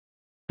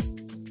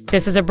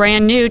This is a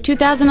brand new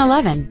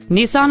 2011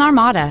 Nissan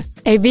Armada,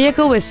 a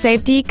vehicle with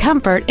safety,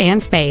 comfort,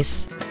 and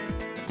space.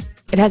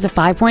 It has a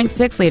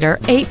 5.6-liter,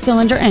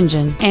 8-cylinder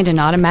engine and an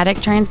automatic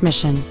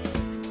transmission.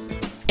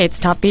 Its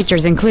top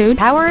features include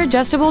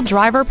power-adjustable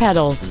driver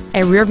pedals,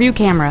 a rear-view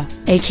camera,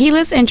 a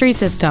keyless entry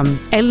system,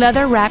 a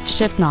leather-wrapped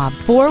shift knob,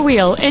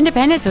 4-wheel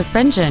independent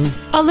suspension,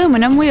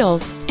 aluminum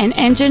wheels, an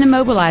engine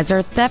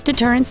immobilizer theft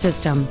deterrent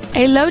system,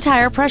 a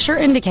low-tire pressure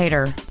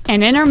indicator,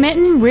 an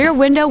intermittent rear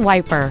window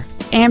wiper,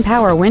 and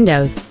power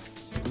windows.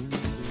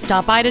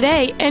 Stop by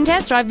today and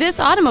test drive this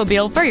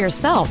automobile for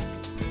yourself.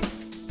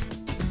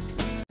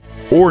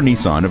 Orr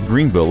Nissan of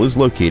Greenville is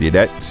located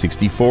at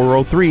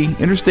 6403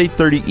 Interstate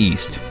 30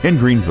 East in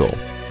Greenville.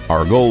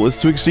 Our goal is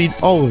to exceed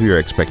all of your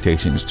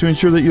expectations to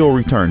ensure that you'll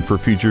return for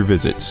future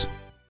visits.